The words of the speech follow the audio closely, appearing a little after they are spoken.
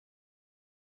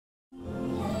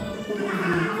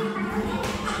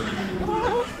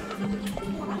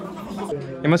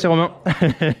Et moi c'est Romain.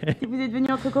 Et vous êtes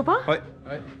venus entre copains? Ouais.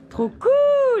 Trop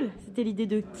cool! C'était l'idée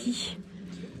de qui?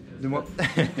 De moi.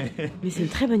 Mais c'est une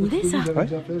très bonne idée ça. Ouais.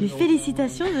 Mais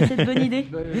félicitations de cette bonne idée.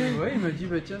 Ouais, il m'a dit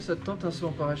bah tiens ça te tente un saut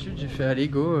en parachute, j'ai fait allez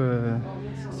go.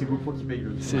 C'est GoPro qui paye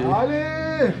le.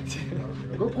 Allez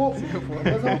GoPro.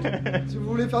 Si vous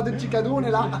voulez faire des petits cadeaux, on est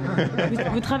là.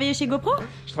 Vous travaillez chez GoPro?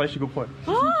 Je travaille chez GoPro. Ouais.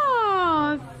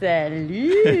 Oh,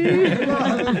 salut.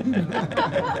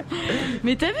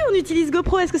 Mais t'as vu, on utilise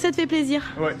GoPro, est-ce que ça te fait plaisir?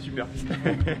 Ouais, super.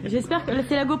 J'espère que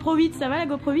c'est la GoPro 8, ça va la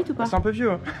GoPro 8 ou pas? C'est un peu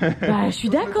vieux. Hein. Bah, je suis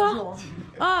d'accord.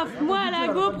 Offre-moi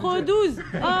la GoPro 12.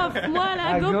 Offre-moi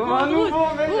la GoPro 12. Ouais,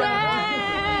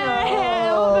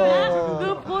 on veut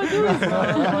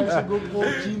la GoPro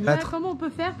 12. Comment on peut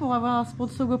faire pour avoir un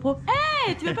sponsor GoPro?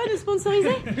 Hey, tu veux pas nous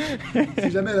sponsoriser?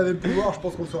 Si jamais elle avait le pouvoir, je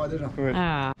pense qu'on le saurait déjà. Ouais.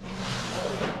 Ah.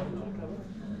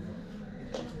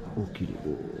 Oh, qu'il est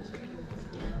beau.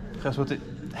 Prêt à sauter.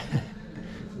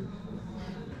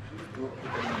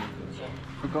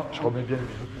 Je remets bien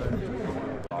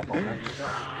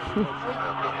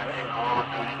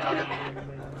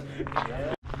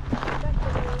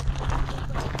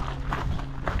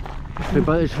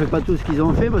Je fais pas tout ce qu'ils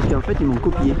ont fait parce qu'en fait ils m'ont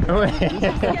copié. Ouais.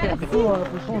 Faut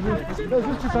changer. Là,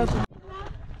 juste tu passes.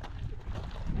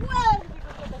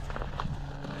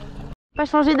 Pas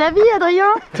changer d'avis, Adrien?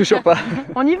 Toujours pas.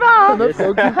 On y va, hein? Notre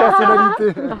aucune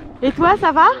personnalité. Et toi,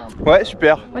 ça va? Ouais,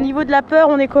 super. Au niveau de la peur,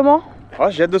 on est comment? Oh,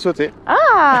 j'ai hâte de sauter.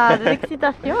 Ah, de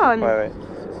l'excitation. Ouais.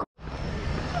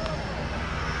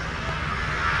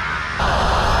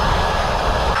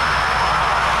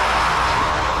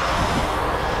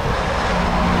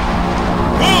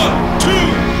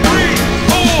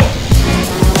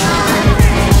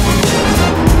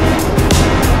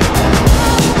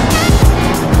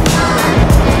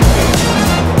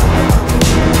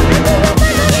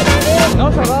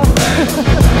 Non, ça va.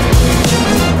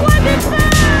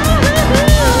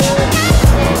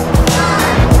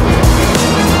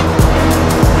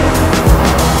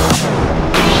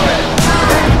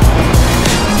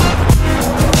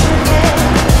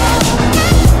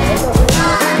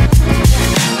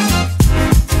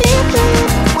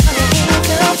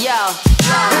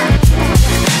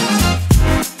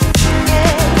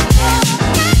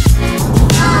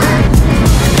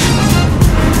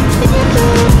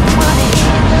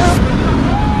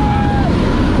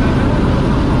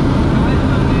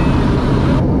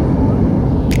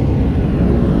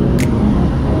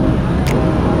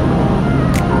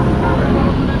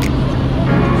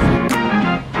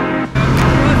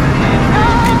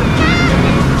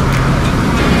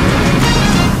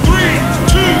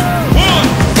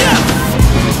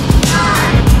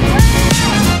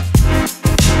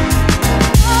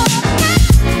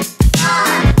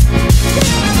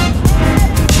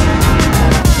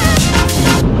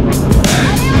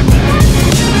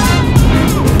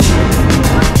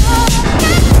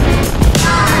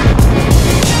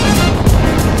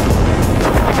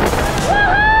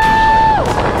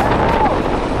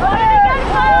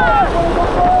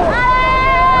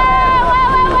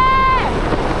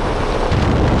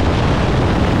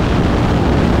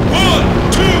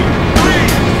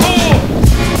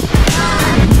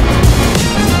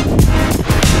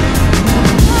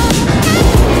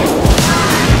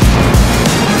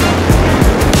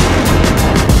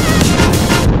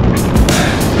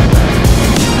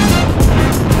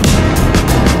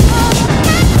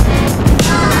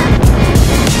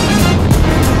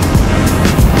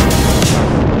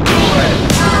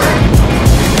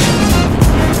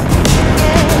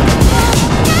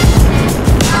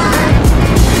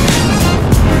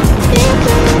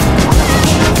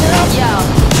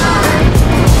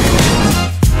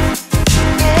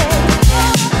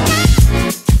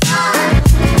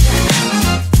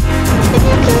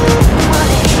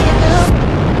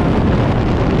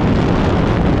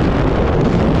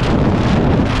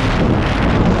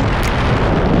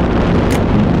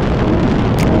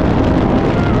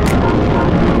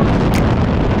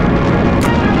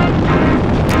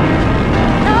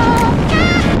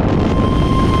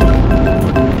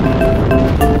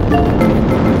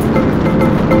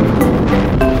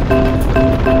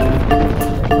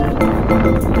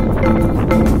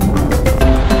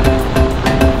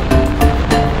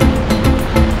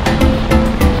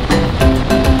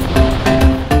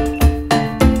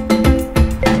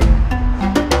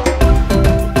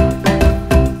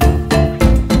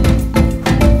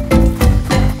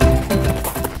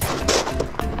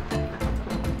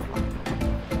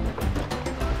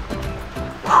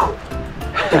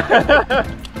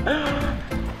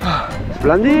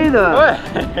 Splendide. Ouais.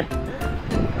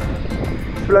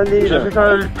 planer. J'ai pris plein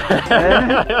la vue.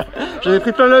 J'en ai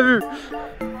pris plein la vue.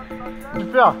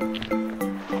 Super.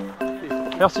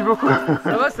 Merci beaucoup.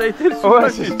 Ça va, ça a été le son. Ouais,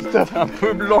 c'est tout à fait un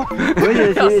peu blanc.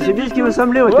 Oui, c'est bien ce qui me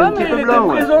semblait, ouais, t'es un petit peu blanc.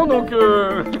 Ouais. Présent, donc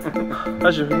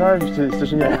ah, j'ai pris plein la vue, c'était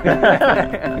génial.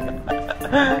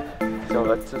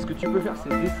 Ce que tu peux faire, c'est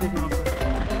déstresser un peu.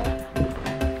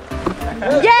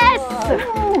 Yes!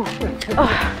 Oh.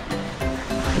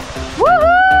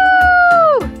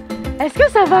 Wouhou! Est-ce que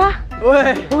ça va?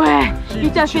 Ouais. Ouais.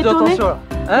 Il t'a fait tourner.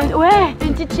 Hein? Ouais,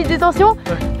 une petite chute de tension.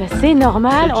 Bah, c'est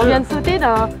normal, on vient de sauter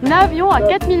d'un avion à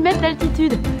 4000 mètres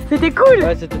d'altitude. C'était cool.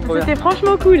 Ouais, c'était trop bien. C'était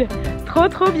franchement cool.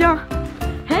 Trop bien.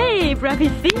 Hey,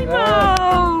 bravissimo!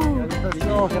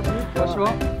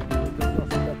 Franchement.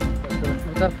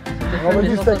 On va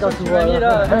du steak, hein, tu vois.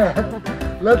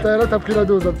 Là, t'as pris la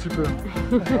dose un petit peu.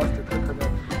 C'était très bien.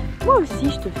 Moi aussi,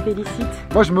 je te félicite.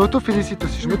 Moi, je m'auto-félicite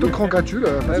aussi. Je m'auto-congratule.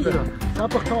 C'est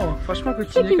important. Hein. Franchement, Tu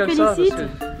continue me comme ça. félicites.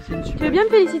 Tu veux bien me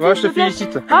féliciter? Ouais, je s'il te plaît?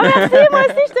 félicite. Ah merci, moi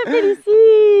aussi je te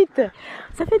félicite.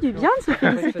 Ça fait du bien de se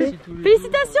féliciter.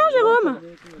 Félicitations Jérôme.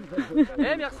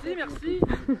 Merci.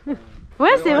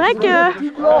 Ouais, c'est vrai que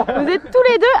vous êtes tous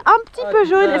les deux un petit peu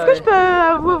jaunes. Est-ce que je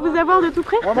peux vous avoir de tout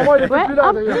près? Maman, il est plus là,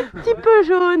 un petit peu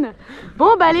jaune.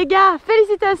 Bon bah les gars,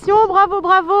 félicitations, bravo.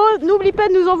 N'oublie pas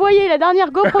de nous envoyer la dernière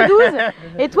GoPro 12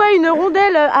 et toi une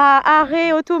rondelle à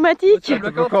arrêt automatique,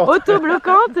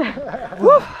 auto-bloquante.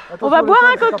 On va boire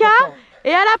un coca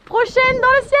et à la prochaine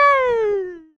dans le ciel.